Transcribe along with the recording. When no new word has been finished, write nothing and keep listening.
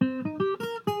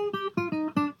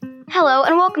Hello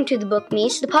and welcome to the Book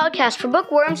Meets, the podcast for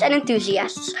bookworms and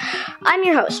enthusiasts. I'm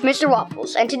your host, Mr.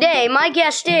 Waffles, and today my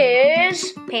guest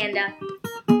is Panda.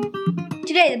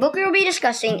 Today the book we will be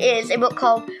discussing is a book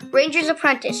called Ranger's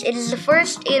Apprentice. It is the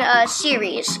first in a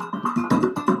series.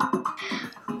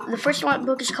 The first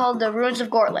book is called The Ruins of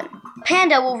Gorlin.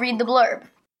 Panda will read the blurb.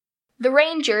 The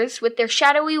Rangers, with their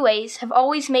shadowy ways, have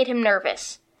always made him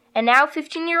nervous, and now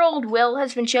 15-year-old Will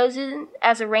has been chosen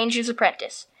as a Ranger's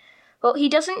apprentice. What he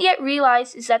doesn't yet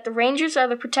realize is that the Rangers are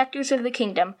the protectors of the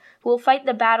kingdom, who will fight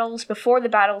the battles before the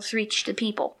battles reach the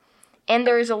people. And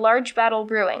there is a large battle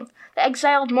brewing. The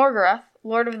exiled Morgoth,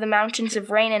 Lord of the Mountains of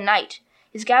Rain and Night,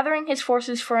 is gathering his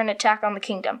forces for an attack on the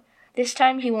kingdom. This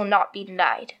time he will not be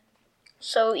denied.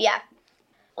 So,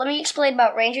 let me explain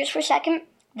about Rangers for a second.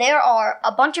 There are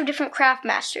a bunch of different craft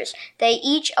masters. They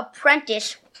each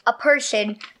apprentice a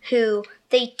person who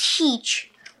they teach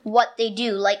what they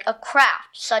do, like a craft,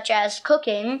 such as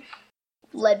cooking,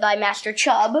 led by Master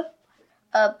Chubb,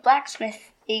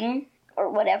 blacksmithing, or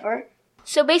whatever.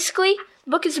 So basically, the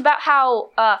book is about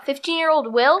how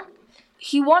 15-year-old Will,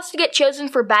 he wants to get chosen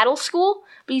for battle school,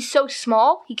 but he's so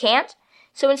small, he can't.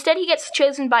 So instead he gets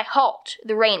chosen by Halt,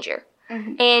 the ranger.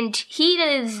 Mm-hmm. And he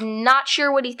is not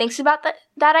sure what he thinks about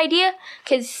that idea,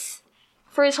 because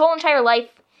for his whole entire life,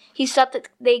 he's thought that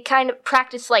they kind of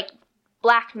practice, like,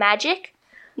 black magic.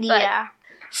 Yeah.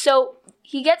 So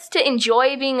he gets to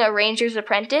enjoy being a ranger's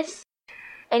apprentice,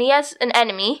 and he has an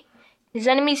enemy. His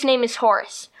enemy's name is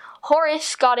Horace.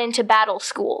 Horace got into battle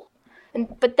school,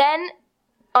 but then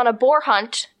on a boar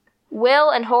hunt, Will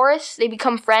and Horace, they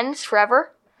become friends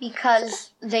forever.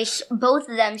 Because both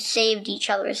of them saved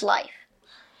each other's life.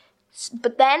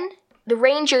 But then the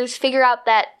Rangers figure out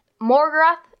that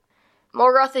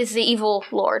Morgoth is the evil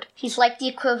lord. He's like the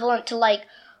equivalent to like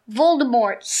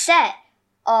Voldemort, Set,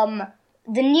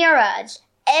 the Nereids,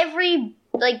 every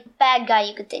like bad guy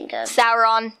you could think of.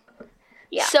 Sauron.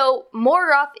 Yeah. So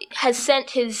Morgoth has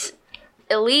sent his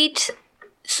elite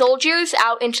soldiers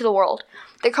out into the world.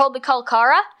 They're called the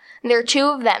Kalkara, and there are two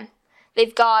of them.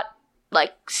 They've got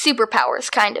like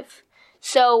superpowers, kind of.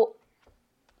 So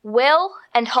Will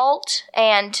and Halt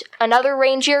and another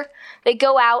ranger, they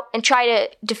go out and try to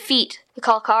defeat the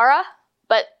Kalkara,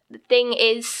 but the thing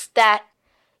is that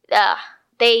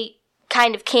they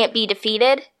kind of can't be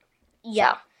defeated.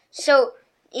 Yeah. So,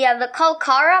 the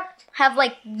Kalkara have,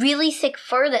 like, really thick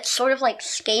fur that's sort of like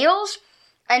scales,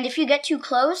 and if you get too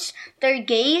close, their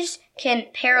gaze can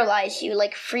paralyze you,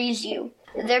 like, freeze you.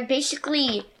 They're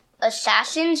basically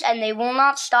assassins, and they will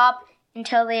not stop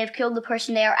until they have killed the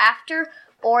person they are after,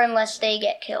 or unless they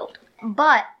get killed.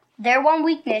 But their one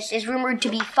weakness is rumored to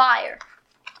be fire,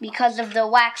 because of the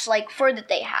wax-like fur that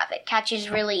they have. It catches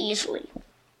really easily.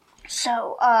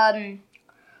 So,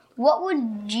 what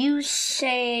would you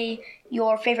say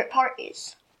your favorite part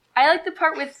is? I like the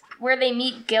part where they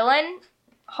meet Gillen,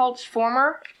 Halt's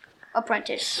former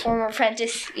apprentice.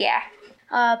 Yeah.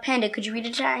 Panda, could you read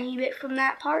a tiny bit from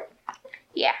that part?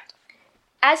 Yeah.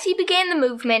 As he began the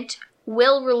movement,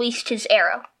 Will released his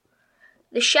arrow.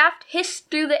 The shaft hissed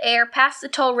through the air past the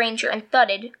tall ranger and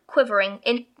thudded, quivering,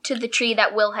 into the tree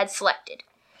that Will had selected.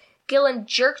 Gillen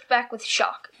jerked back with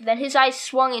shock. Then his eyes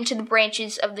swung into the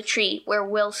branches of the tree where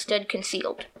Will stood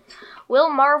concealed. Will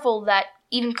marveled that,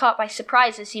 even caught by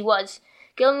surprise as he was,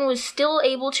 Gillen was still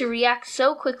able to react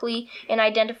so quickly in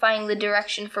identifying the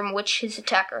direction from which his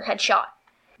attacker had shot.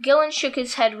 Gillen shook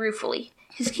his head ruefully.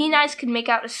 His keen eyes could make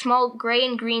out a small gray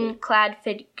and green-clad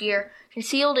figure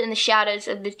concealed in the shadows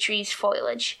of the tree's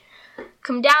foliage.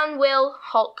 "Come down, Will,"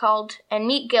 Halt called, "and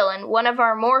meet Gillen, one of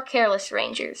our more careless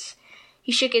rangers."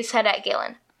 He shook his head at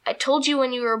Gillen. "I told you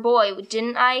when you were a boy,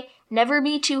 didn't I? Never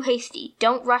be too hasty.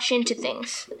 Don't rush into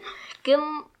things."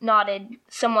 Gillen nodded,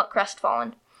 somewhat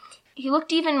crestfallen. He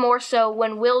looked even more so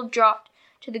when Will dropped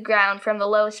to the ground from the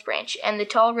lowest branch, and the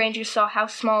tall ranger saw how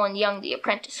small and young the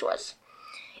apprentice was.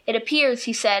 "It appears,"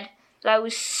 he said, "that I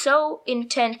was so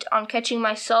intent on catching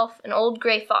myself an old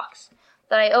gray fox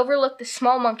that I overlooked the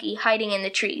small monkey hiding in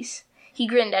the trees." He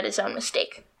grinned at his own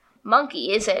mistake.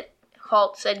 "Monkey, is it?"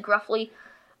 Halt said gruffly.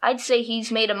 "I'd say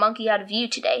he's made a monkey out of you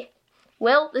today.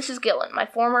 Well, this is Gillen, my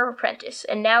former apprentice,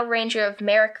 and now ranger of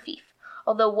Merrick Fief,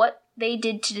 although what they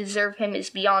did to deserve him is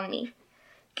beyond me."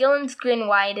 Gillen's grin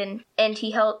widened, and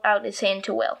he held out his hand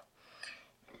to Will.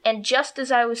 "And just as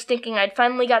I was thinking I'd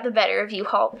finally got the better of you,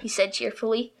 Halt," he said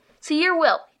cheerfully. "So you're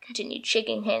Will," he continued,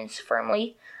 shaking hands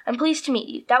firmly. "I'm pleased to meet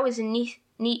you. That was a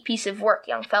neat piece of work,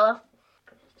 young fellow."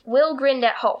 Will grinned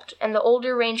at Halt, and the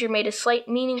older ranger made a slight,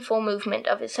 meaningful movement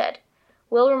of his head.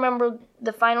 Will remembered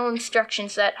the final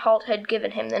instructions that Halt had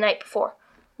given him the night before.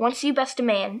 "Once you best a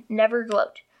man, never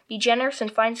gloat. Be generous and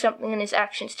find something in his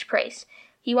actions to praise.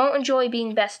 He won't enjoy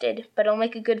being bested, but he'll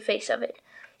make a good face of it.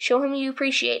 Show him you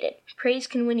appreciate it. Praise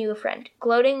can win you a friend.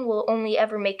 Gloating will only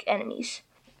ever make enemies.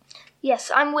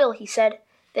 Yes, I'm Will, he said.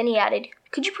 Then he added,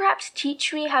 could you perhaps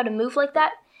teach me how to move like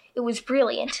that? It was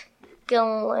brilliant.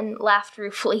 Gillen laughed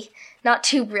ruefully. Not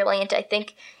too brilliant, I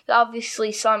think. You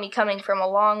obviously saw me coming from a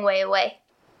long way away.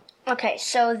 Okay,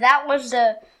 so that was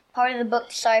the part of the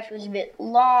book. Sorry if it was a bit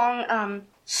long.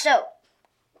 So,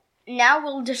 now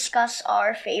we'll discuss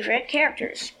our favorite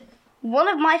characters. One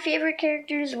of my favorite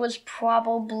characters was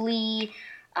probably,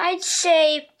 I'd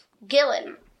say,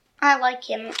 Gillen. I like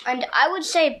him. And I would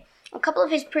say a couple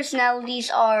of his personalities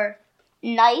are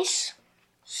nice,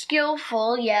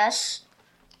 skillful, yes,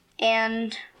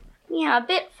 and, yeah, a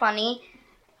bit funny.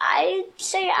 I'd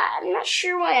say I'm not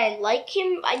sure why I like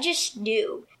him. I just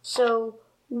do. So,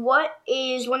 what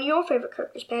is one of your favorite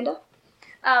characters, Panda?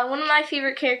 One of my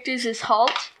favorite characters is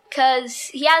Halt, because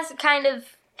he has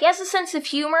a sense of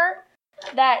humor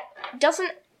that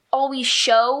doesn't always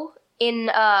show in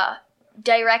a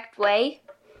direct way.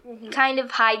 He kind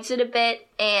of hides it a bit,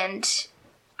 and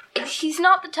he's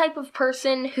not the type of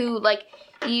person who, like,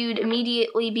 you'd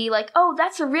immediately be like, oh,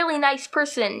 that's a really nice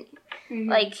person.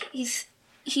 Like, he's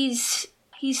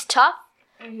tough,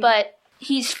 but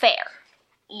he's fair.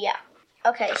 Yeah.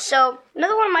 Okay, so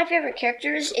another one of my favorite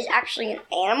characters is actually an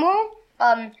animal.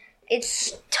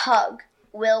 It's Tug.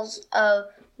 Will,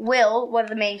 one of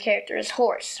the main characters,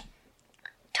 horse.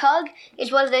 Tug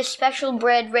is one of those special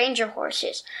bred ranger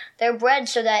horses. They're bred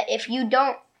so that if you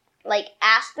don't,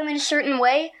 ask them in a certain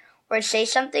way or say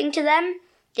something to them,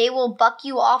 they will buck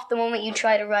you off the moment you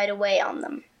try to ride away on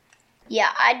them.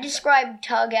 Yeah, I'd describe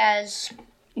Tug as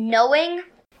knowing,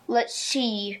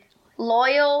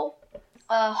 loyal,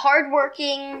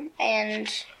 hardworking,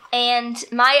 And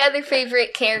my other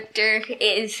favorite character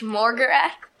is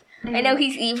Morgorath. I know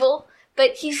he's evil,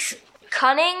 but he's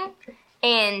cunning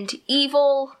and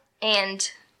evil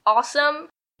and awesome.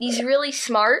 He's really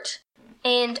smart,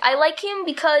 and I like him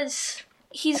because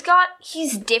he's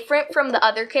different from the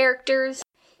other characters.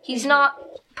 He's not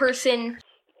a person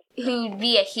who'd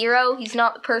be a hero. He's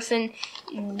not the person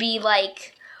who'd be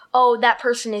like, oh, that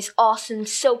person is awesome,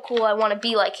 so cool, I want to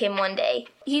be like him one day.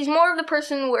 He's more of the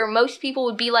person where most people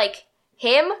would be like,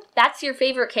 him? That's your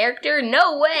favorite character?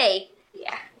 No way!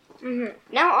 Yeah.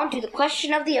 Now on to the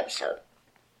question of the episode.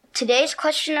 Today's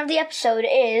question of the episode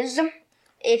is,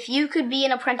 if you could be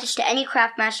an apprentice to any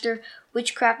craftmaster,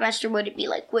 which craftmaster would it be?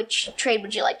 Which trade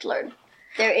would you like to learn?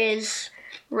 There is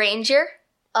Ranger.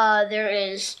 There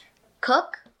is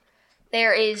cook.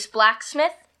 There is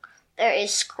blacksmith. There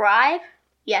is scribe.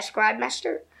 Yeah, scribe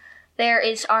master. There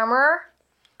is armorer.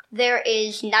 There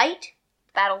is knight.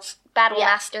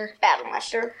 Battlemaster.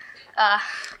 Battlemaster.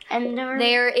 And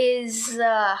there is,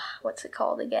 what's it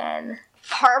called again?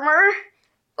 Farmer.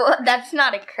 Well, that's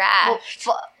not a craft.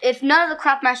 Well, if none of the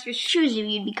craftmasters choose you,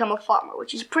 you'd become a farmer,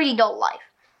 which is a pretty dull life.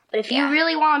 But if you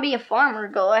really want to be a farmer,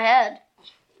 go ahead.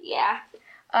 Yeah.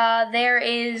 There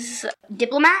is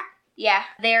diplomat. Yeah.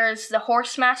 There's the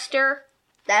horsemaster.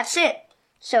 That's it.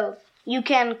 So you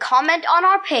can comment on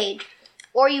our page,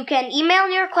 or you can email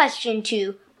your question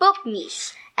to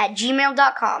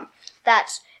bookmeese@gmail.com.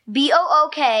 That's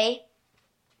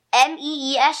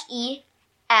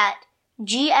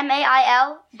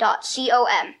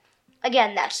BOOKMEESE@gmail.com.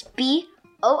 Again, that's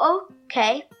BOOKMEESE@gmail.com.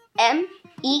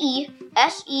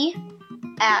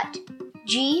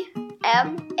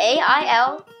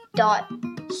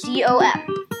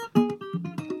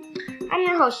 I'm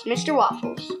your host, Mr.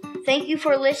 Waffles. Thank you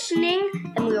for listening,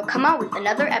 and we will come out with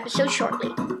another episode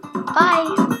shortly.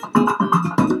 Bye!